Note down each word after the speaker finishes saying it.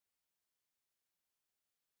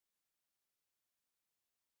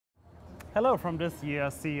Hello from this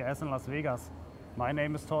year's CES in Las Vegas. My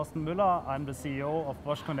name is Thorsten Mueller. I'm the CEO of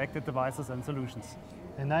Bosch Connected Devices and Solutions.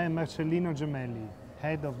 And I am Marcellino Gemelli,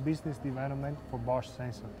 Head of Business Development for Bosch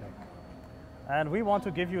Sensortec. And we want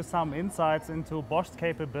to give you some insights into Bosch's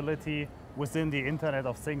capability within the Internet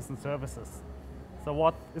of Things and Services. So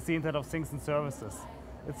what is the Internet of Things and Services?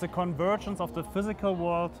 It's the convergence of the physical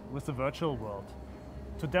world with the virtual world.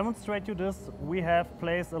 To demonstrate you this, we have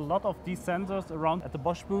placed a lot of these sensors around at the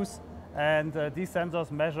Bosch booth, and these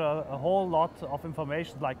sensors measure a whole lot of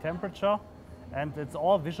information like temperature, and it's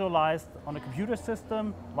all visualized on a computer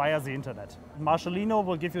system via the internet. Marcellino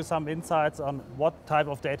will give you some insights on what type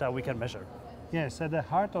of data we can measure. Yes, at the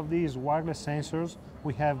heart of these wireless sensors,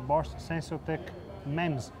 we have Bosch Sensortec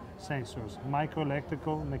MEMS sensors,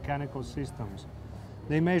 microelectrical mechanical systems.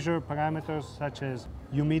 They measure parameters such as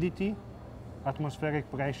humidity,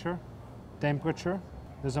 atmospheric pressure, temperature.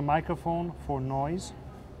 There's a microphone for noise,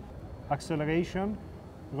 acceleration,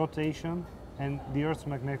 rotation, and the Earth's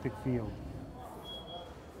magnetic field.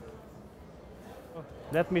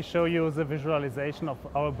 Let me show you the visualization of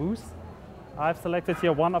our booth. I've selected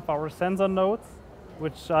here one of our sensor nodes,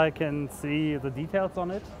 which I can see the details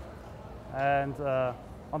on it. And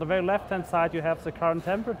on the very left-hand side, you have the current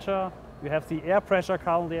temperature, you have the air pressure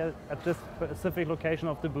currently at this specific location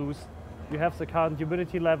of the booth, you have the current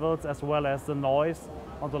humidity levels as well as the noise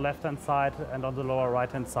on the left-hand side, and on the lower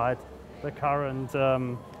right-hand side, the current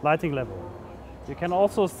lighting level. You can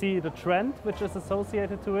also see the trend which is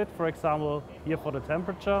associated to it. For example, here for the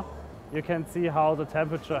temperature, you can see how the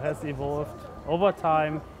temperature has evolved over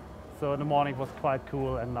time. So in the morning it was quite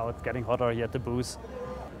cool, and now it's getting hotter here at the booth.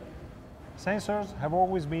 Sensors have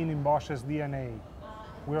always been in Bosch's DNA.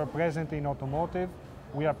 We are present in automotive,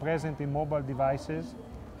 we are present in mobile devices.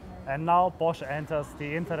 And now Bosch enters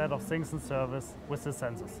the Internet of Things and Service with the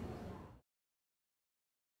sensors.